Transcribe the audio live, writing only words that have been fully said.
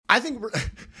I think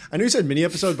I know you said mini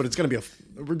episode, but it's going to be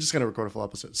we're just going to record a full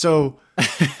episode. So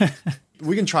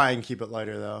we can try and keep it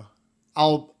lighter though.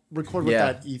 I'll record with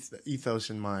that ethos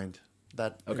in mind.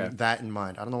 That in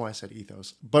mind. I don't know why I said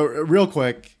ethos, but real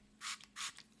quick.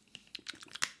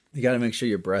 You got to make sure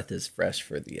your breath is fresh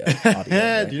for the audio.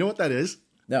 Right? Do you know what that is?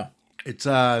 No. It's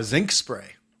a zinc spray.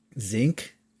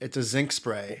 Zinc? It's a zinc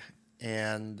spray.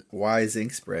 And why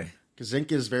zinc spray? Because zinc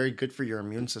is very good for your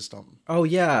immune system. Oh,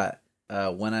 yeah.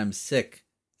 When I'm sick,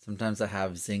 sometimes I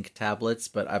have zinc tablets,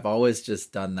 but I've always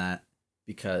just done that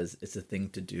because it's a thing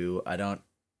to do.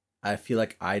 I feel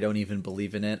like I don't even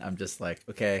believe in it. I'm just like,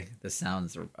 okay, this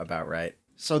sounds about right.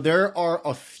 So there are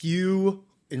a few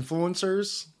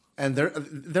influencers, and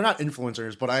they're not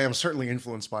influencers, but I am certainly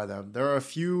influenced by them. There are a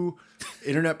few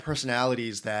internet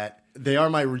personalities that they are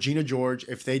my Regina George.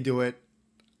 If they do it,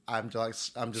 I'm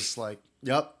just like,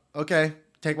 yep, okay,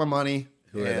 take my money.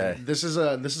 Who are they? This is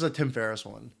a Tim Ferriss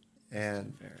one.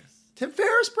 And Tim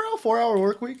Ferriss, bro, 4-hour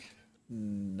work week.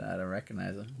 I don't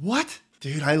recognize him. What?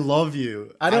 Dude, I love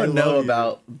you. I don't know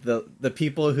about the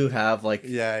people who have like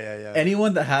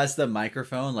anyone that has the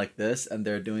microphone like this and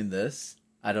they're doing this.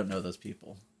 I don't know those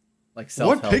people. Like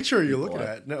what picture are you looking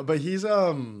at? No, but he's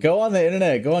Go on the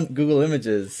internet. Go on Google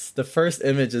Images. The first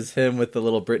image is him with the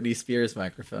little Britney Spears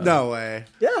microphone. No way.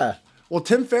 Yeah. Well,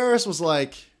 Tim Ferriss was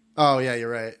like, oh yeah, you're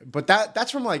right. But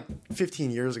that's from like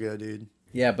 15 years ago, dude.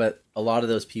 Yeah, but a lot of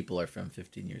those people are from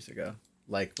 15 years ago.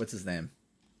 Like, what's his name?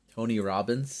 Tony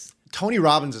Robbins. Tony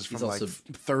Robbins is from like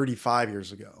 35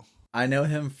 years ago. I know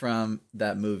him from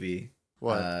that movie.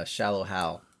 What? Shallow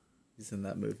Hal. He's in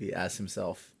that movie as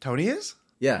himself. Tony is?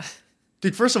 Yeah.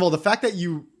 Dude, first of all, the fact that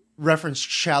you referenced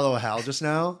Shallow Hal just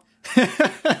now,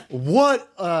 what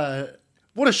a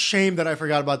shame that I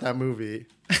forgot about that movie.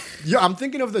 Yeah, I'm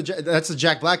thinking of that's the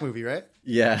Jack Black movie, right?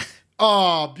 Yeah.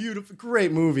 Oh, beautiful.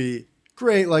 Great movie.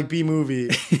 Great, like, B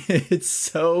movie.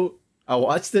 I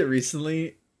watched it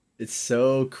recently. It's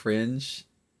so cringe,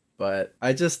 but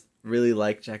I just really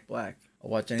like Jack Black. I'll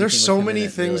watch anything. There's so many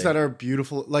things that are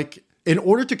beautiful. Like, in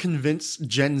order to convince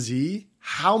Gen Z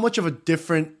how much of a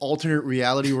different alternate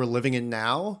reality we're living in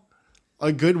now,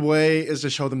 a good way is to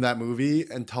show them that movie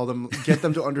and get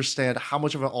them to understand how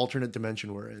much of an alternate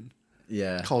dimension we're in.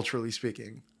 Yeah. Culturally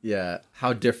speaking. Yeah.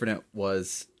 How different it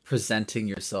was presenting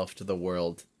yourself to the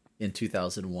world in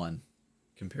 2001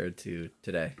 compared to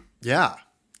today. Yeah.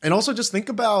 And also just think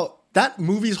about that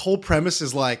movie's whole premise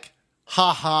is like,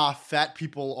 haha, fat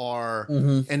people are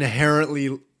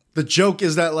inherently... The joke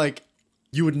is that, like,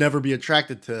 you would never be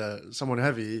attracted to someone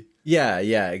heavy. Yeah.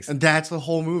 And that's the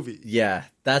whole movie. Yeah.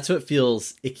 That's what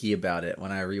feels icky about it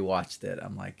when I rewatched it.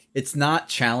 I'm like, it's not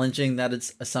challenging that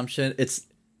it's assumption. It's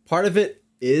part of it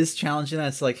is challenging that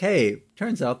it's like, hey,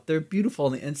 turns out they're beautiful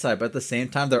on the inside. But at the same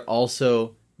time, they're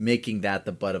also making that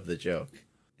the butt of the joke.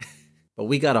 But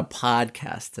we got a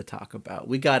podcast to talk about.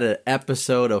 We got an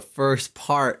episode, a first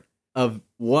part of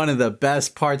one of the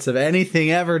best parts of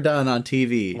anything ever done on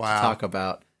TV to talk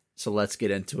about. So let's get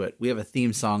into it. We have a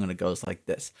theme song and it goes like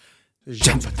this.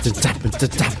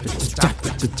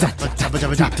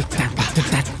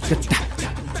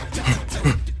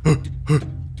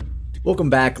 Welcome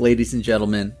back, ladies and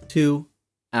gentlemen, to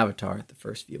Avatar, the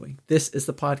first viewing. This is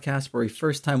the podcast where a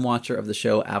first-time watcher of the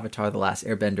show Avatar, The Last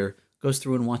Airbender goes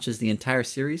through and watches the entire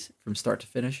series from start to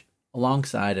finish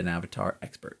alongside an Avatar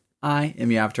expert. I am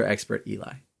your Avatar expert,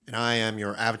 Eli. And I am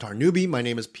your Avatar newbie. My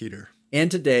name is Peter. And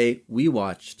today we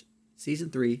watched Season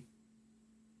 3.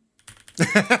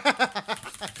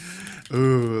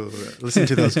 Ooh, listen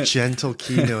to those gentle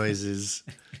key noises.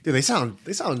 Dude, they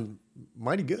sound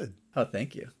mighty good. Oh,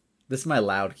 thank you. This is my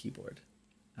loud keyboard.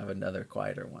 I have another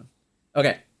quieter one.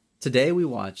 Okay. Today we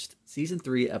watched Season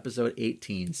 3, Episode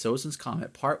 18, Sozin's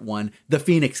Comet, Part 1, The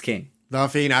Phoenix King. The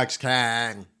Phoenix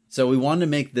King. So we wanted to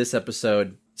make this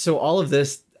episode... So all of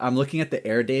this, I'm looking at the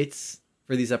air dates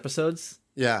for these episodes.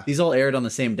 Yeah. These all aired on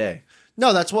the same day.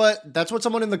 No, that's what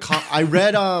someone in the... I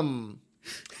read one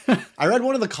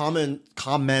of the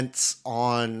comments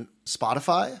on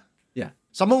Spotify. Yeah.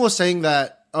 Someone was saying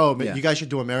that, you guys should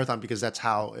do a marathon because that's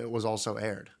how it was also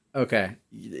aired. Okay.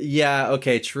 Yeah,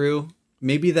 okay, true.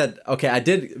 Maybe that... Okay, I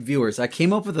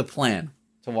came up with a plan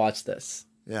to watch this.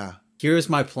 Yeah. Here's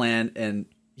my plan, and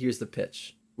here's the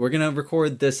pitch. We're going to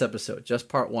record this episode, just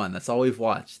part 1. That's all we've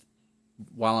watched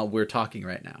while we're talking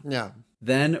right now. Yeah.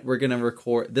 Then we're going to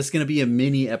record... This is going to be a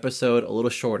mini episode, a little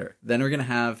shorter. Then we're going to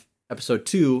have episode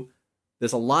 2.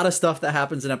 There's a lot of stuff that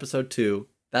happens in episode 2.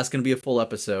 That's going to be a full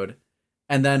episode.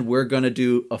 And then we're going to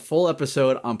do a full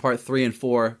episode on part 3 and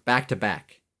 4 back to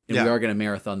back. And we are going to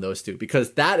marathon those two.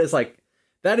 Because that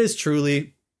is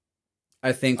truly,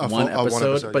 I think, one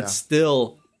episode. But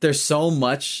still, there's so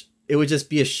much. It would just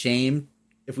be a shame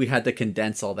if we had to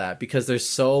condense all that because there's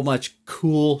so much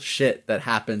cool shit that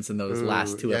happens in those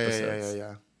last two episodes.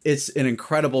 Yeah. It's an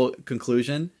incredible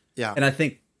conclusion. Yeah. And I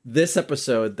think this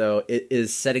episode, though, it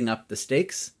is setting up the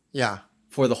stakes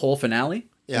for the whole finale.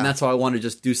 Yeah. And that's why I want to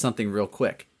just do something real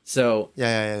quick. So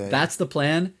that's the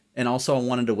plan. And also I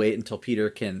wanted to wait until Peter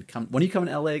can come. When are you coming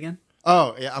to LA again?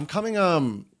 Oh, yeah. I'm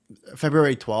coming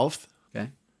February 12th. Okay.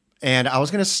 And I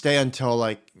was going to stay until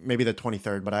like maybe the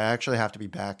 23rd, but I actually have to be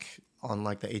back on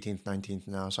like the 18th, 19th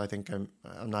now. So I think I'm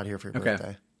not here for your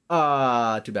birthday.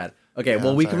 Too bad. Okay,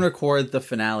 well, we can record the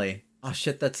finale. Oh,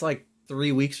 shit, that's like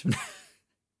 3 weeks from now.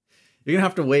 You're going to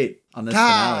have to wait on this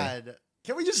finale.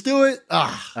 Can we just do it?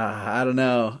 I don't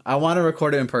know. I want to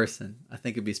record it in person. I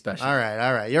think it'd be special. All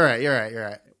right. You're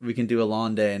right. We can do a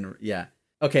long day and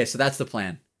Okay, so that's the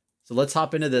plan. So let's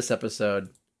hop into this episode.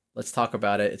 Let's talk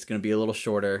about it. It's going to be a little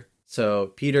shorter. So,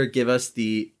 Peter, give us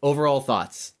the overall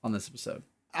thoughts on this episode.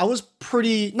 I was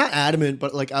pretty, not adamant,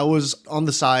 but like I was on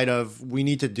the side of we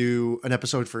need to do an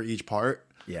episode for each part.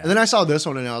 Yeah. And then I saw this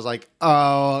one and I was like,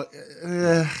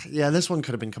 this one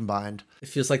could have been combined. It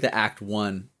feels like the act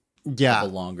one. Yeah.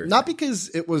 Longer not thing.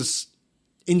 Because it was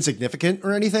insignificant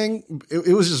or anything.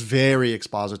 It was just very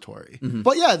expository. Mm-hmm.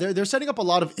 But yeah, they're setting up a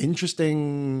lot of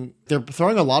interesting, they're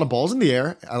throwing a lot of balls in the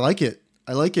air. I like it.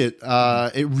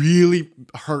 It really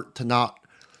hurt to not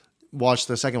watch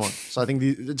the second one. So I think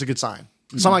it's a good sign.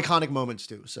 Some iconic moments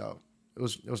too, so it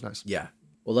was nice. Yeah.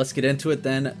 Well, let's get into it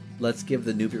then. Let's give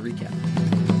the newbie recap.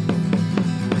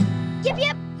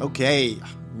 Yep. Okay,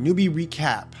 newbie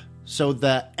recap. So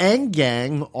the Aang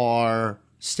gang are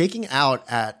staking out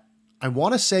at, I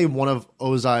want to say, one of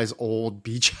Ozai's old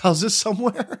beach houses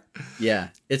somewhere. Yeah,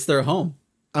 it's their home.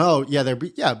 Oh yeah, their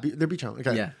beach home.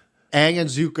 Okay. Yeah. Aang and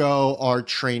Zuko are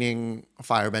training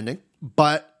firebending,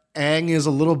 but Aang is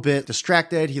a little bit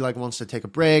distracted. He wants to take a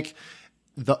break.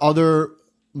 The other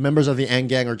members of the Aang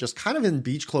gang are just kind of in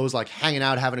beach clothes, like hanging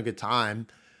out, having a good time,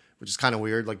 which is kind of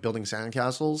weird, like building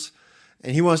sandcastles.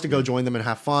 And he wants to go join them and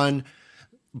have fun.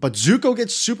 But Zuko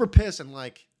gets super pissed and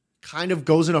kind of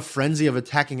goes in a frenzy of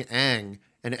attacking Aang.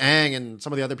 And Aang and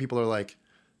some of the other people are like,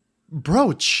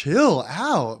 bro, chill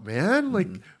out,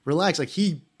 man. Relax.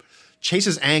 He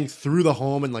chases Aang through the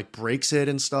home and breaks it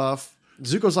and stuff.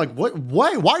 Zuko's like, what?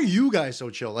 Why are you guys so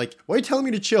chill? Why are you telling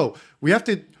me to chill? We have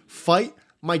to fight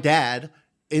my dad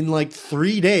in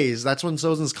 3 days. That's when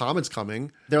Sozin's Comet's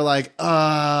coming. They're like,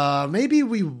 maybe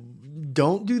we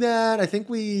don't do that. I think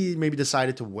we maybe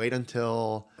decided to wait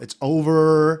until it's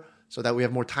over so that we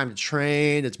have more time to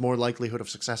train. It's more likelihood of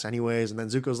success anyways. And then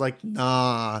Zuko's like,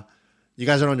 nah, you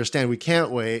guys don't understand. We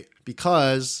can't wait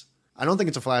because I don't think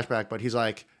it's a flashback, but he's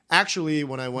like, actually,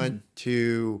 when I went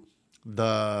to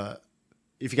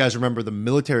if you guys remember the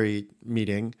military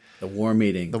meeting. The war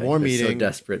meeting. So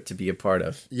desperate to be a part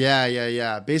of.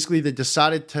 Yeah. Basically, they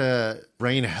decided to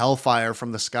rain hellfire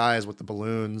from the skies with the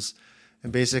balloons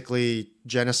and basically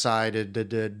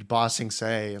genocided Ba Sing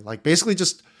Se. Basically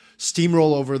just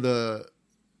steamroll over the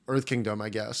Earth Kingdom, I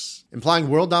guess. Implying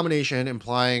world domination,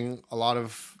 implying a lot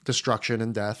of destruction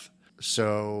and death.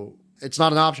 So it's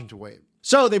not an option to wait.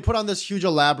 So they put on this huge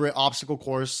elaborate obstacle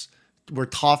course where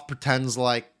Toph pretends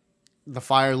like the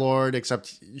Fire Lord,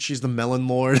 except she's the Melon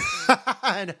Lord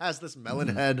and has this melon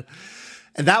head.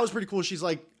 And that was pretty cool. She's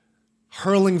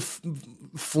hurling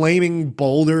flaming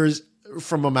boulders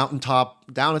from a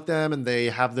mountaintop down at them. And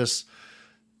they have this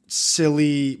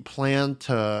silly plan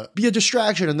to be a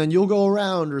distraction and then you'll go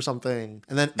around or something.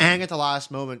 And then Aang at the last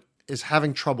moment is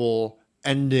having trouble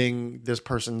ending this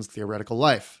person's theoretical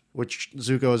life, which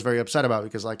Zuko is very upset about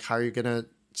because how are you going to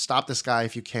stop this guy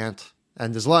if you can't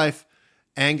end his life?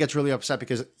 Aang gets really upset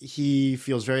because he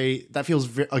feels very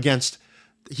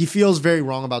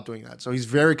wrong about doing that. So he's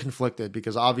very conflicted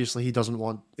because obviously he doesn't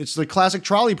want, it's the classic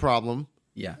trolley problem.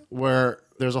 Yeah. Where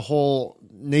there's a whole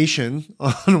nation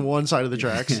on one side of the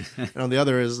tracks and on the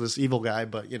other is this evil guy,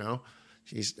 but Aang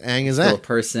is still a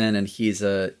person and he's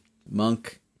a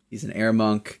monk. He's an air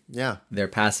monk. Yeah. They're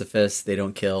pacifists. They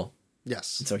don't kill.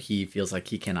 Yes. And so he feels like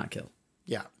he cannot kill.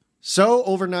 Yeah. So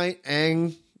overnight,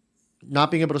 Aang, not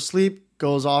being able to sleep,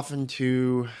 goes off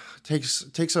into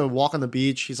takes a walk on the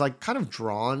beach. He's kind of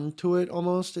drawn to it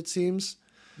almost, it seems.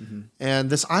 Mm-hmm. And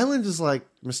this island is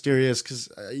mysterious because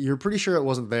you're pretty sure it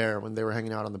wasn't there when they were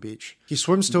hanging out on the beach. He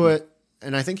swims to it,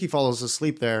 and I think he falls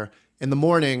asleep there. In the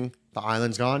morning, the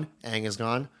island's gone. Aang is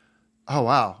gone. Oh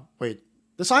wow! Wait,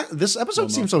 this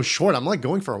episode seems so short. I'm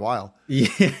going for a while. Yeah,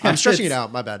 I'm stretching it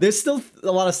out. My bad. There's still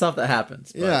a lot of stuff that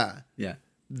happens. But yeah.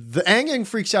 The Aang gang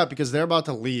freaks out because they're about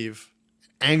to leave.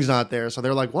 Aang's not there. So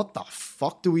they're like, what the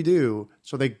fuck do we do?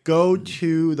 So they go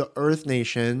to the Earth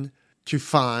Nation to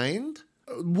find...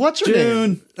 What's her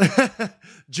name?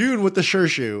 June with the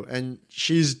Shirshu. And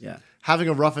she's having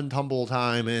a rough and tumble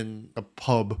time in a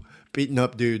pub, beating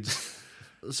up dudes.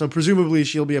 So presumably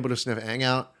she'll be able to sniff Aang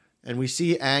out. And we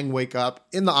see Aang wake up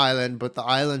in the island, but the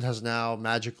island has now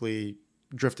magically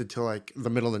drifted to like the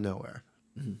middle of nowhere.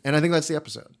 Mm-hmm. And I think that's the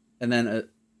episode. And then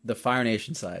the Fire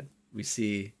Nation side, we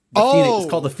see Phoenix. It's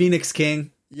called the Phoenix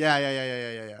King. Yeah.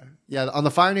 Yeah, on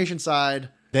the Fire Nation side,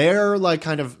 they're like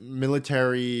kind of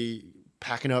military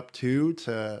packing up too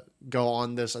to go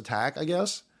on this attack, I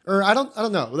guess. Or I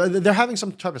don't know. They're having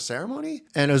some type of ceremony.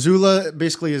 And Azula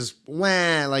basically is,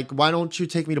 like, why don't you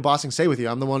take me to Ba Sing Se with you?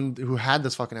 I'm the one who had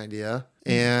this fucking idea.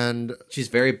 And she's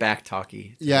very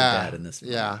back-talky to her dad in this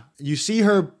movie. Yeah. You see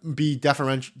her be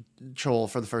deferential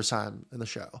for the first time in the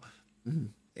show. Mm-hmm.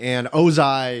 And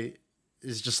Ozai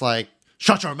is just like,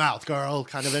 shut your mouth, girl,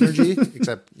 kind of energy.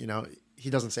 Except, he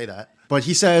doesn't say that. But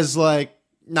he says, like,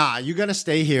 nah, you're going to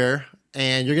stay here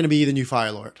and you're going to be the new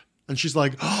Fire Lord. And she's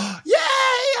like, oh, yay,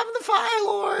 I'm the Fire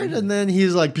Lord. Mm-hmm. And then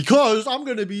he's like, because I'm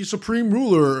going to be supreme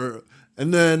ruler.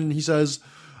 And then he says,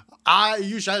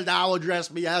 you shall now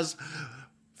address me as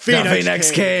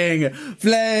Phoenix King.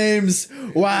 Flames.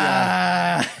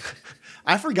 Wow. Yeah.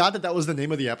 I forgot that was the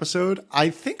name of the episode. I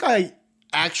think I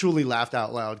actually laughed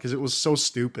out loud because it was so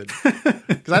stupid.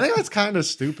 Because I think that's kind of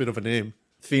stupid of a name.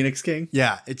 Phoenix King?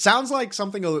 Yeah. It sounds like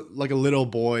something like a little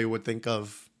boy would think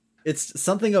of. It's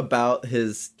something about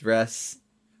his dress.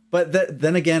 But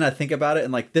then again, I think about it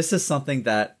and like, this is something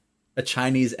that a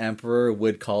Chinese emperor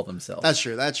would call themselves. That's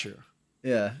true.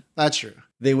 Yeah. That's true.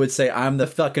 They would say, I'm the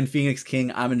fucking Phoenix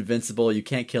King. I'm invincible. You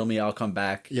can't kill me. I'll come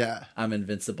back. Yeah. I'm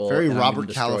invincible. Very Robert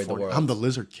California. I'm the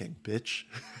Lizard King, bitch.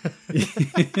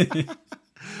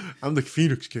 I'm the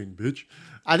Phoenix King, bitch.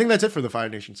 I think that's it for the Fire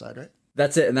Nation side, right?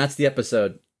 That's it. And that's the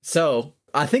episode. So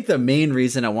I think the main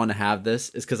reason I want to have this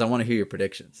is because I want to hear your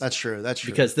predictions. That's true.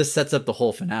 Because this sets up the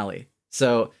whole finale.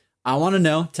 So I want to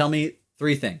know, tell me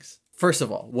 3 things. First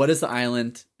of all, what is the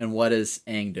island and what is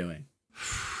Aang doing?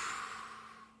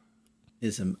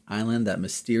 Is an island that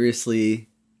mysteriously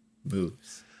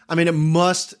moves. I mean, it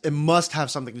must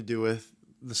have something to do with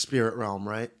the spirit realm,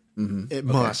 right? Mm-hmm. It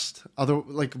must.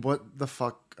 What the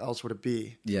fuck else would it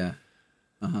be? Yeah.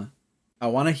 Uh-huh. I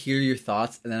want to hear your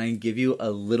thoughts, and then I can give you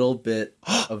a little bit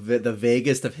of the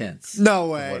vaguest of hints. No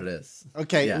way. What it is.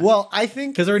 Okay. Yeah. Well, I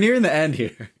think because we're nearing the end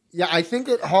here. Yeah, I think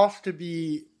it has to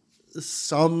be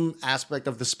some aspect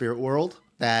of the spirit world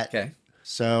that. Okay.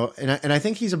 So, and I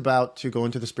think he's about to go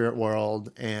into the spirit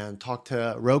world and talk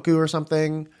to Roku or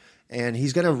something, and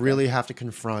he's going to really have to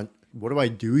confront, what do I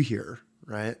do here,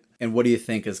 right? And what do you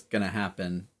think is going to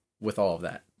happen with all of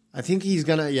that? I think he's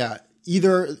going to,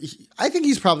 I think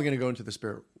he's probably going to go into the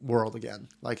spirit world again,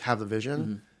 like have the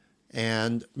vision,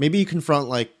 and maybe confront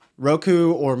like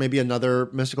Roku or maybe another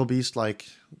mystical beast like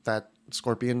that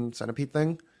scorpion centipede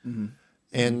thing. Mm-hmm.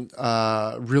 And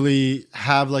really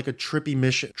have like a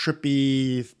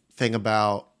trippy thing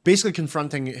about basically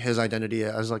confronting his identity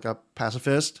as like a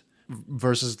pacifist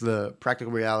versus the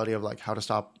practical reality of like how to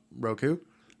stop Roku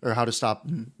or how to stop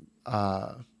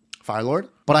Fire Lord.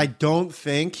 But I don't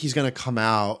think he's going to come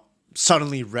out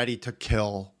suddenly ready to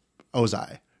kill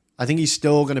Ozai. I think he's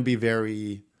still going to be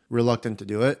very reluctant to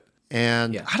do it.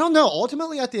 And I don't know.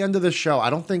 Ultimately, at the end of this show, I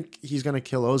don't think he's going to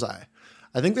kill Ozai.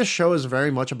 I think this show is very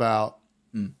much about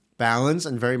balance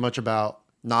and very much about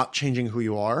not changing who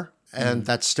you are, and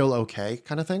that's still okay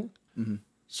kind of thing. Mm-hmm.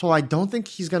 So I don't think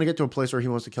he's going to get to a place where he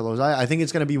wants to kill Ozai. I think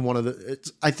it's going to be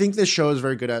I think this show is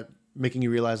very good at making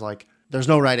you realize like there's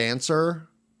no right answer,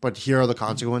 but here are the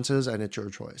consequences and it's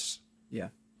your choice. Yeah.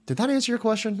 Did that answer your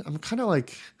question? I'm kind of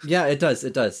like... Yeah, it does.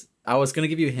 It does. I was going to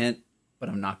give you a hint, but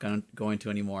I'm not going to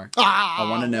anymore. I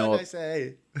want to know... What did I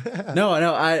say? No,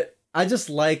 I just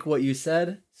like what you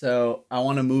said, so I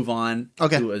want to move on to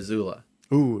Azula.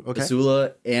 Ooh, okay.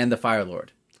 Azula and the Fire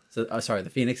Lord. So, the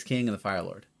Phoenix King and the Fire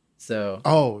Lord. So,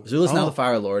 Azula's now the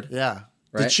Fire Lord. Yeah.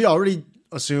 Right? Did she already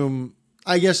assume...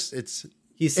 I guess it's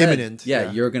imminent. Yeah,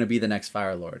 you're going to be the next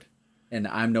Fire Lord, and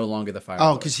I'm no longer the Fire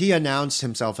Lord. Oh, because he announced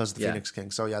himself as the Phoenix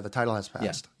King. So, the title has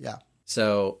passed. Yeah.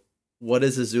 So, what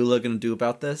is Azula going to do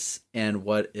about this, and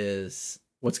what's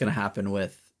going to happen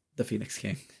with the Phoenix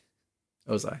King?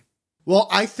 Ozai. Well,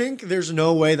 I think there's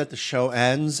no way that the show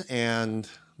ends and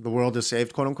the world is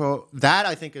saved, quote unquote. That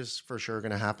I think is for sure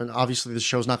going to happen. Obviously, the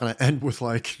show's not going to end with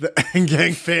like the Aang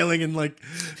gang failing and like,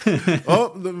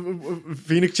 the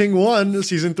Phoenix King won.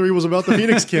 Season 3 was about the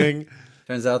Phoenix King.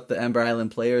 Turns out the Ember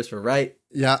Island players were right.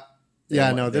 Yeah.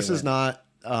 This is not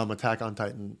Attack on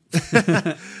Titan.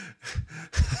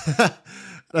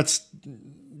 That's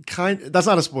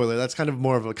not a spoiler. That's kind of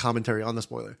more of a commentary on the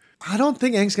spoiler. I don't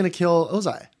think Aang's going to kill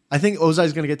Ozai. I think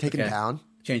Ozai's going to get taken down.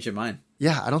 Change your mind.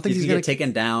 Yeah, I don't think he's going to get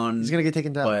taken down. He's going to get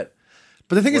taken down.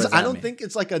 But the thing is, I don't think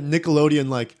it's like a Nickelodeon,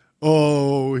 like,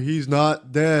 oh, he's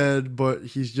not dead, but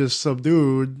he's just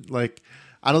subdued. Like,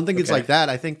 I don't think it's like that.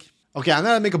 I think, I'm going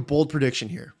to make a bold prediction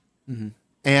here. Mm-hmm.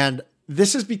 And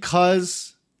this is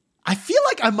because I feel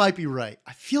like I might be right.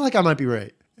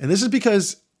 And this is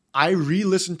because I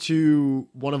re-listened to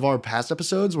one of our past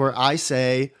episodes where I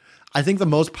say, I think the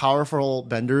most powerful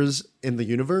benders in the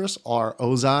universe are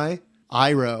Ozai,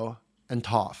 Iroh, and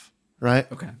Toph,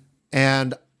 right? Okay.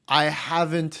 And I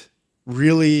haven't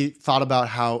really thought about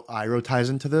how Iroh ties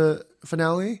into the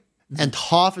finale. Mm-hmm. And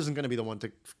Toph isn't going to be the one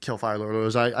to kill Fire Lord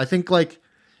Ozai. I think, like,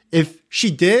 if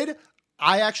she did,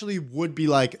 I actually would be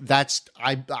like, that's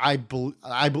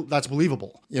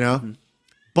believable, you know? Mm-hmm.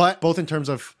 But both in terms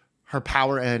of her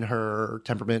power and her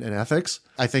temperament and ethics,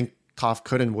 I think Toph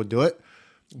could and would do it.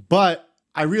 But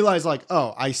I realized, like,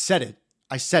 oh, I said it.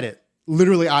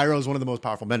 Literally, Iroh is one of the most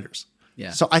powerful benders.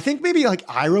 Yeah. So I think maybe, like,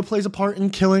 Iroh plays a part in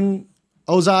killing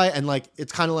Ozai, and, like,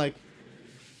 it's kind of like...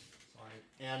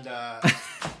 And,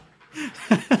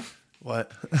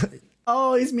 what?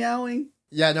 Oh, he's meowing.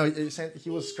 Yeah, no, he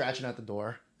was scratching at the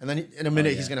door. And then in a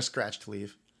minute, he's going to scratch to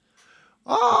leave.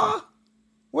 Oh,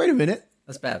 wait a minute.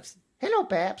 That's Babs. Hello,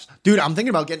 Babs. Dude, I'm thinking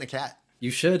about getting a cat.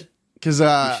 You should. Because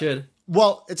you should.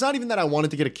 Well, it's not even that I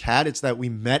wanted to get a cat. It's that we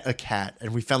met a cat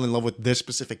and we fell in love with this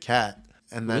specific cat.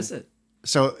 And then, who is it?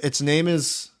 So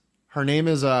her name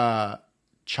is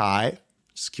Chai.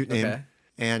 It's a cute name. Okay.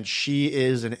 And she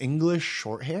is an English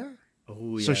short hair.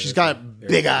 Oh, yeah. So she's got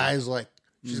big eyes, like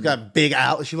she's got big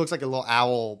owl. She looks like a little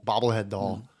owl bobblehead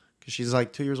doll because she's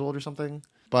like 2 years old or something.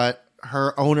 But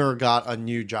her owner got a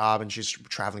new job and she's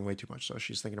traveling way too much, so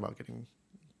she's thinking about getting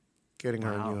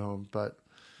her a new home. But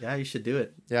yeah, you should do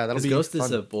it. Yeah, that'll be Ghost fun.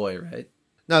 Is a boy, right?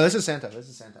 No, this is Santo.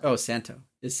 Oh, Santo.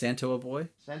 Is Santo a boy?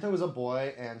 Santo is a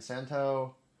boy, and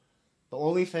Santo. The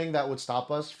only thing that would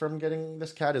stop us from getting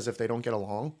this cat is if they don't get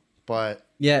along. But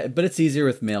yeah, but it's easier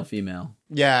with male female.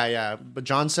 Yeah. But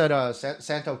John said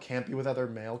Santo can't be with other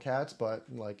male cats, but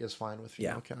like is fine with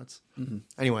female cats. Mm-hmm.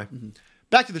 Anyway. Mm-hmm.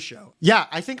 Back to the show. Yeah,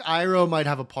 I think Iroh might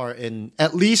have a part in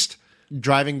at least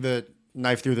driving the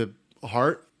knife through the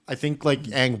heart. I think like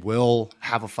Aang will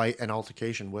have a fight and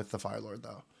altercation with the Fire Lord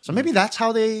though. So maybe that's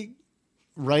how they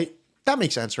write. That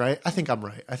makes sense, right? I think I'm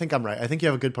right. I think you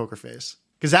have a good poker face.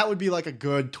 Because that would be like a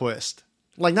good twist.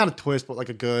 Like not a twist, but like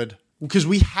a good... Because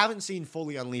we haven't seen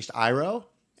fully unleashed Iroh.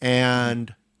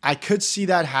 And I could see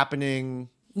that happening...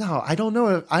 No, I don't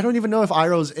know. I don't even know if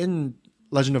Iroh's in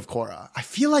Legend of Korra. I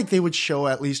feel like they would show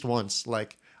at least once,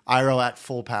 like Iroh at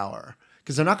full power,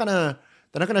 because they're not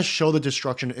gonna show the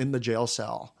destruction in the jail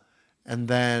cell, and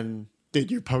then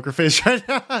did your poker face right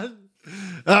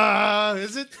now?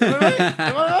 Is it? Am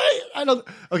I right? I don't.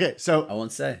 Okay, so I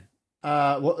won't say.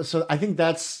 Well, so I think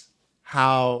I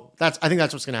think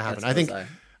that's what's gonna happen.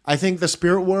 I think the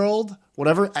spirit world,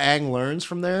 whatever Aang learns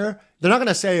from there, they're not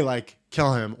gonna say like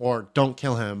kill him or don't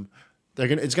kill him.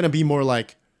 It's gonna be more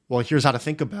like, well, here's how to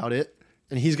think about it.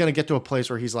 And he's going to get to a place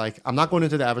where he's like, I'm not going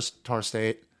into the Avatar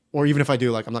state. Or even if I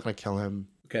do, like, I'm not going to kill him.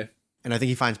 Okay. And I think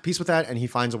he finds peace with that. And he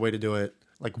finds a way to do it.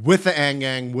 Like with the Aang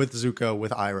Gang, with Zuko,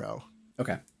 with Iroh.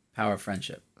 Okay. Power of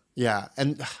friendship. Yeah.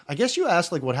 And I guess you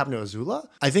asked, like, what happened to Azula?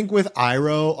 I think with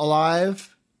Iroh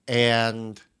alive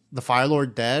and the Fire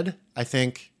Lord dead, I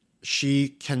think she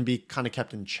can be kind of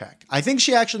kept in check. I think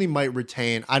she actually might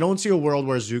retain. I don't see a world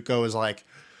where Zuko is like,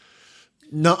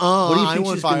 nuh-uh, what do you think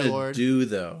she's going to do,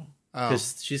 though?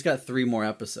 Because she's got 3 more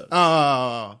episodes.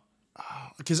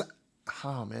 Because,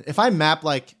 man, if I map,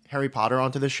 like, Harry Potter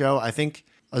onto the show, I think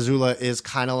Azula is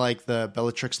kind of like the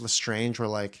Bellatrix Lestrange, where,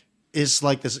 like, is,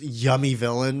 like, this yummy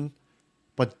villain,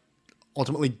 but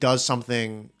ultimately does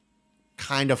something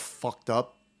kind of fucked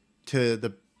up to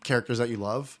the characters that you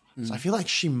love. Mm. So I feel like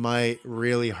she might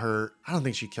really hurt. I don't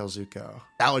think she kills Zuko.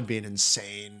 That would be an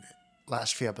insane...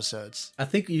 last few episodes. I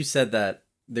think you said that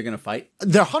they're gonna fight.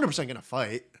 They're 100% gonna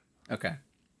fight. Okay.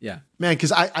 Yeah. Man,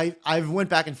 because I went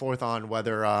back and forth on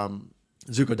whether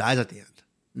Zuko dies at the end.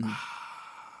 Mm.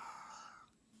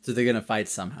 So they're gonna fight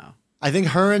somehow. I think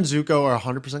her and Zuko are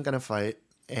 100% gonna fight.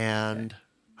 And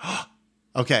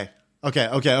okay.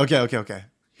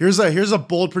 Here's a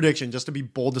bold prediction, just to be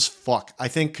bold as fuck. I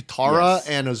think Katara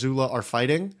and Azula are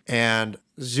fighting, and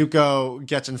Zuko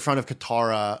gets in front of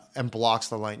Katara and blocks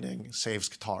the lightning, saves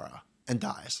Katara, and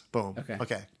dies. Boom.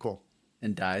 Okay, cool.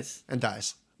 And dies. Okay.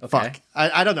 Fuck.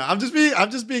 I don't know. I'm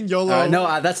just being YOLO.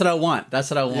 No, that's what I want.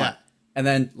 Yeah. And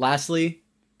then lastly,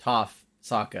 Toph,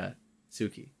 Sokka,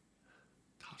 Suki.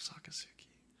 Toph, Sokka, Suki.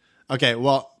 Okay,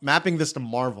 well, mapping this to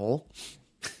Marvel,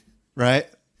 right?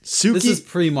 Suki. This is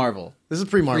pre-Marvel. This is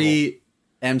pre-Marvel.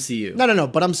 Pre-MCU. No.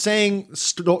 But I'm saying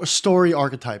story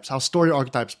archetypes, how story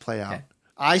archetypes play out. Okay.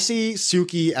 I see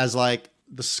Suki as like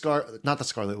not the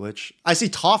Scarlet Witch. I see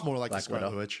Toph more like the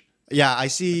Scarlet Witch. Yeah, I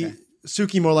see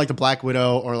Suki more like the Black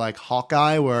Widow or like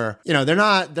Hawkeye, where they're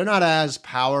not as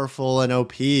powerful and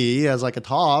OP as like a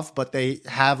Toph, but they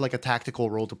have like a tactical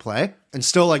role to play and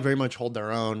still like very much hold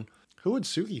their own. Who would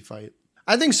Suki fight?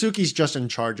 I think Suki's just in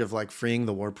charge of like freeing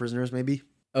the war prisoners, maybe.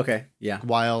 Okay, yeah.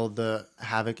 While the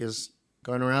Havoc is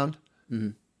going around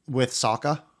with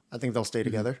Sokka, I think they'll stay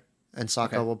together, and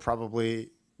Sokka will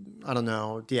probably, I don't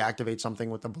know, deactivate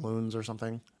something with the balloons or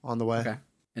something on the way. Okay,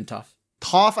 and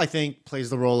Toph, I think,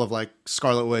 plays the role of like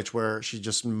Scarlet Witch, where she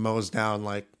just mows down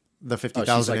like the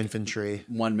 50,000 infantry.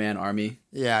 One-man army.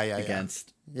 Yeah.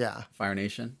 Against Fire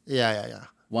Nation. Yeah.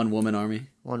 One-woman army.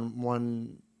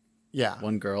 One. Yeah.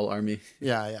 One girl army.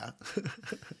 Yeah.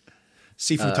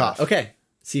 Sifu Toph. Okay.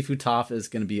 Sifu Toph is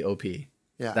going to be OP.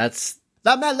 Yeah. That's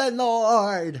the Melon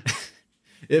Lord.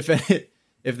 If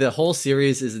the whole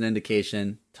series is an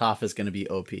indication, Toph is going to be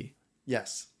OP.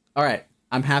 Yes. All right.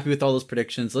 I'm happy with all those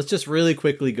predictions. Let's just really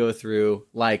quickly go through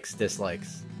likes,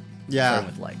 dislikes. Yeah. Starting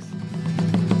with likes.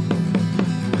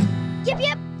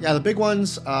 Yep. Yeah, the big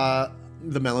ones, the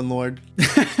Melon Lord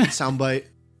soundbite.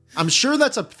 I'm sure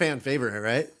that's a fan favorite,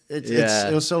 right?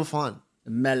 It was so fun.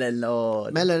 Melon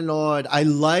Lord. Melon Lord. I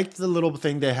liked the little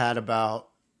thing they had about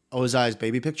Ozai's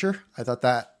baby picture. I thought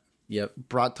that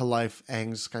brought to life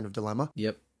Aang's kind of dilemma.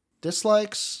 Yep.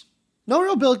 Dislikes. No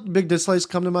real big dislikes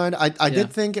come to mind. I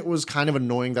did think it was kind of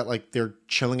annoying that like they're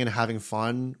chilling and having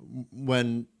fun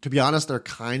when, to be honest, they're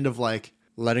kind of like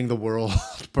letting the world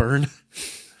burn.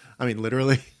 I mean,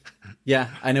 literally. Yeah,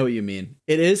 I know what you mean.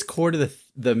 It is core to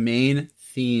the main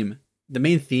theme. The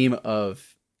main theme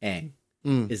of Aang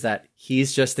is that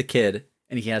he's just a kid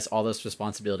and he has all this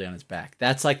responsibility on his back.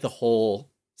 That's like the whole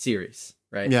series,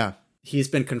 right? Yeah. He's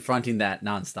been confronting that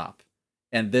nonstop.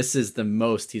 And this is the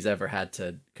most he's ever had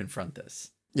to confront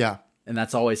this. Yeah. And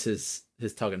that's always his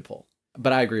tug and pull.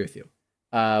 But I agree with you.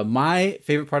 My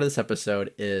favorite part of this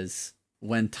episode is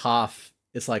when Toph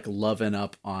is like loving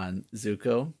up on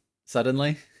Zuko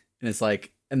suddenly. And it's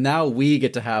like, and now we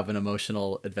get to have an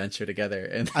emotional adventure together.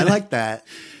 And I like that.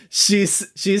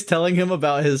 She's telling him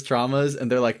about his traumas,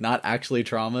 and they're like not actually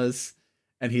traumas.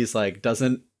 And he's like,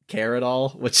 doesn't care at all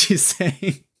what she's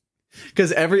saying.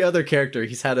 Because every other character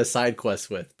he's had a side quest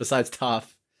with, besides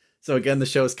Toph. So again, the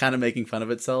show is kind of making fun of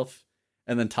itself.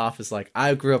 And then Toph is like,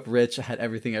 I grew up rich. I had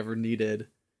everything I ever needed.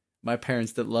 My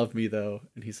parents didn't love me, though.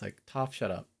 And he's like, Toph,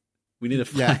 shut up. We need to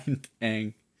find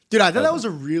Aang. Dude, I thought that was a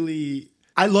really...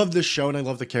 I love this show and I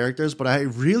love the characters, but I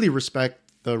really respect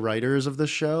the writers of this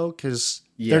show because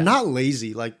they're not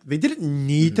lazy. Like, they didn't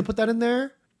need to put that in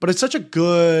there, but it's such a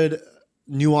good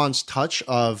nuanced touch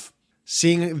of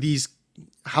seeing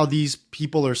how these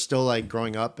people are still like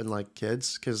growing up and like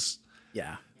kids. Because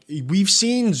we've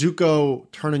seen Zuko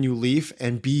turn a new leaf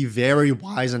and be very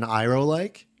wise and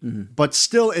Iroh-like, but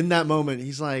still in that moment,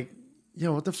 he's like,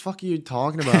 yo, what the fuck are you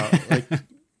talking about? Like,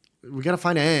 we gotta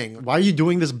find Aang. Why are you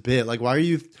doing this bit? Like, why are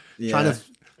you trying to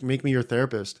make me your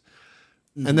therapist?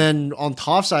 And then on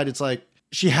Toph's side, it's like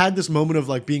she had this moment of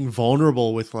like being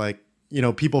vulnerable with like,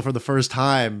 people for the first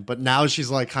time, but now she's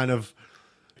like kind of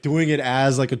doing it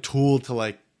as like a tool to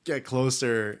like get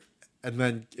closer, and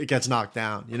then it gets knocked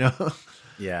down,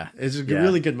 Yeah. It's a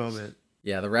really good moment.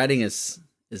 Yeah, the writing is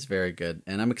very good,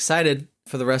 and I'm excited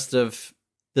for the rest of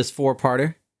this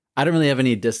 4-parter. I don't really have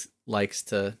any dislikes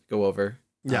to go over.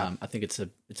 Yeah, I think it's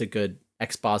a good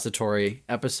expository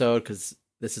episode because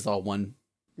this is all one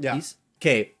piece.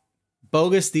 Okay,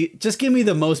 bogus. Just give me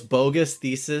the most bogus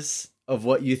thesis of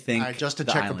what you think. Just to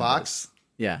check the box. Is.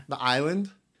 Yeah, the island.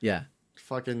 Yeah,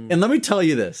 fucking. And let me tell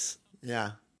you this.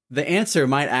 Yeah, the answer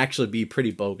might actually be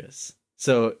pretty bogus.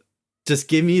 So just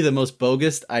give me the most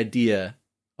bogus idea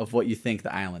of what you think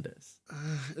the island is.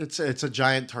 It's a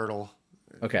giant turtle.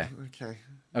 Okay.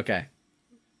 All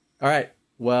right.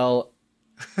 Well.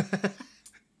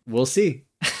 We'll see.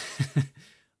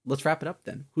 Let's wrap it up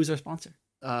then. Who's our sponsor?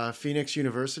 Phoenix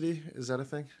University. Is that a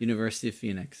thing? University of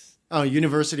Phoenix. Oh,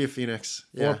 University of Phoenix.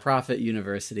 For-profit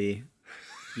university.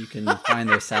 You can find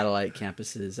their satellite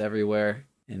campuses everywhere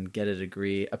and get a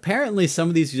degree. Apparently, some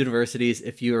of these universities,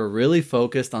 if you are really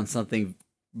focused on something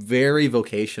very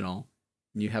vocational,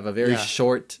 and you have a very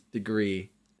short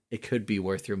degree, it could be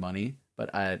worth your money.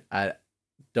 But I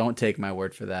don't take my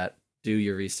word for that. Do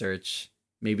your research.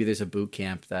 Maybe there's a boot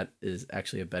camp that is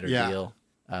actually a better deal.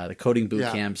 The coding boot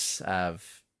camps have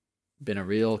been a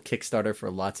real Kickstarter for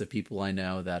lots of people I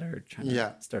know that are trying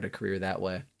to start a career that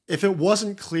way. if it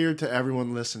wasn't clear to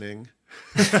everyone listening,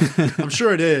 I'm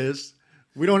sure it is.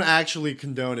 We don't actually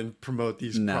condone and promote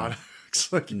these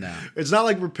products. Like, No. It's not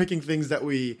like we're picking things that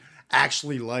we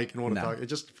actually like and want to talk. It's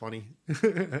just funny.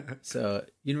 So,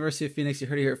 University of Phoenix, you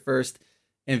heard it here first.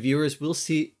 And viewers, we'll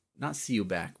not see you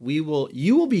back. You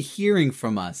will be hearing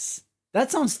from us.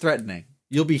 That sounds threatening.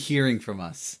 You'll be hearing from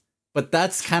us. But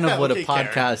that's kind of what a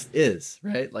podcast is,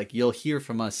 right? Like, you'll hear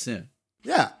from us soon.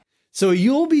 Yeah. So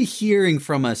you'll be hearing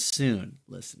from us soon,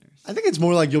 listeners. I think it's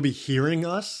more like you'll be hearing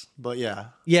us, but yeah.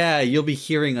 Yeah, you'll be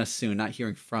hearing us soon, not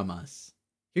hearing from us.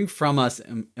 Hearing from us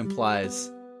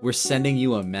implies we're sending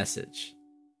you a message,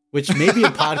 which maybe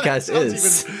a podcast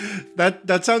is.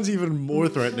 That sounds even more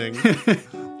threatening.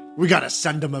 We gotta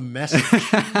send them a message.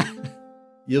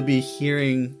 You'll be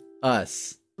hearing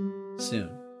us soon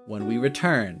when we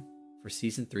return for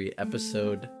season 3,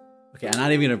 episode... Okay, I'm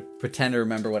not even going to pretend to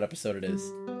remember what episode it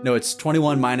is. No, it's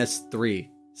 21 minus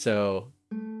 3. So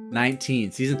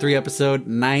 19. Season 3, episode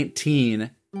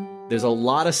 19. There's a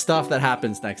lot of stuff that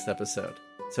happens next episode.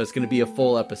 So it's going to be a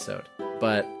full episode.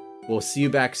 But we'll see you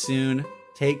back soon.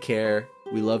 Take care.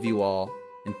 We love you all.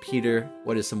 And Peter,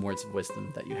 what is some words of wisdom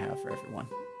that you have for everyone?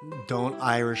 Don't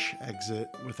Irish exit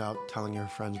without telling your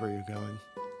friends where you're going.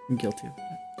 I'm guilty of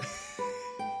that.